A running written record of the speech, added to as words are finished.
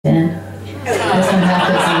This one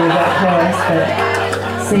happens to be about chorus, but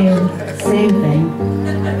same thing.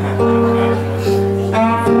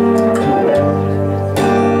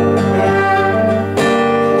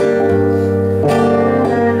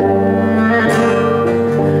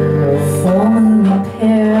 Full moon in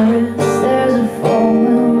Paris, there's a full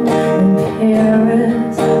moon in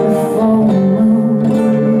Paris, a full moon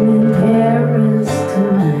in Paris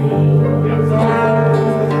tonight.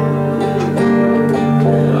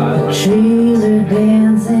 Trees are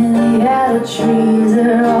dancing, yeah, the trees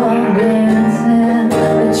are all dancing,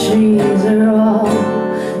 the trees are all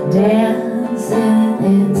dancing,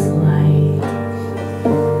 it's light.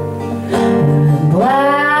 And the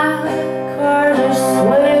black cars are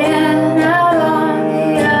swaying out on the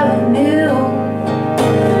avenue,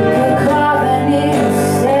 cacophony of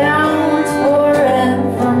sounds pouring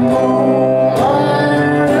from one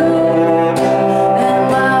room, and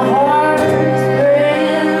my heart is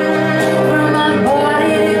breaking from my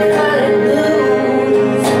body to cut it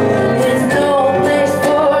loose. There's no place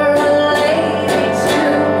for a lady to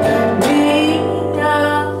be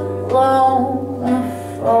alone. A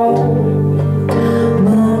full moon in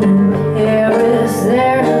Paris,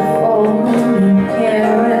 there's a full moon in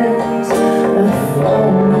Paris, a full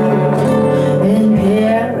moon in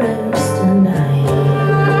Paris tonight.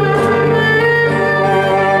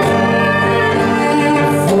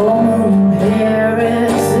 Full moon in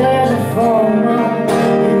Paris, there's a full moon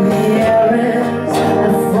in Paris,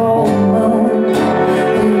 a full moon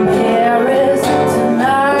in Paris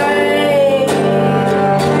tonight.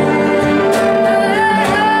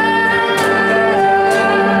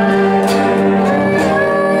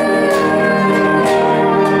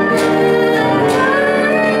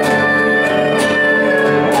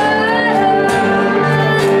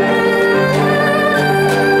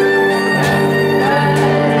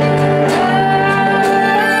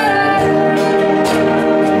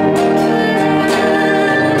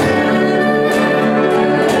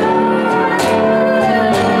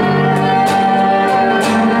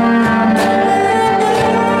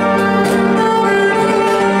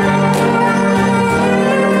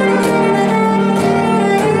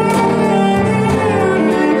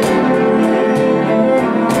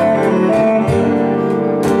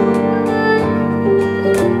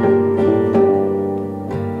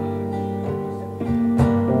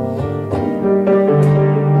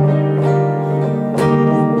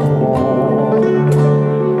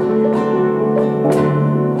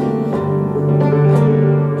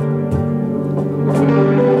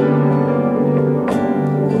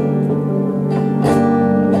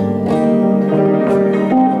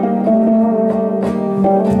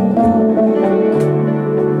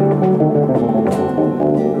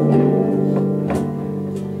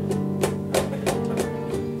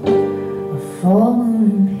 Full moon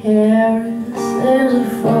in Paris, there's a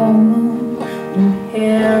full moon in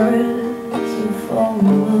Paris, a full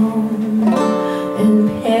moon in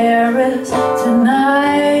Paris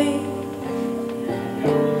tonight.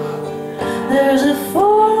 There's a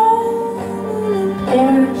full moon in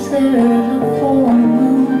Paris, there's a full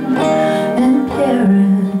moon in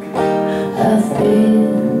Paris. I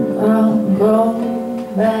think I'll go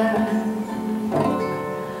back.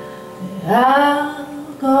 I'll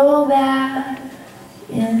go back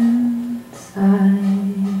inside.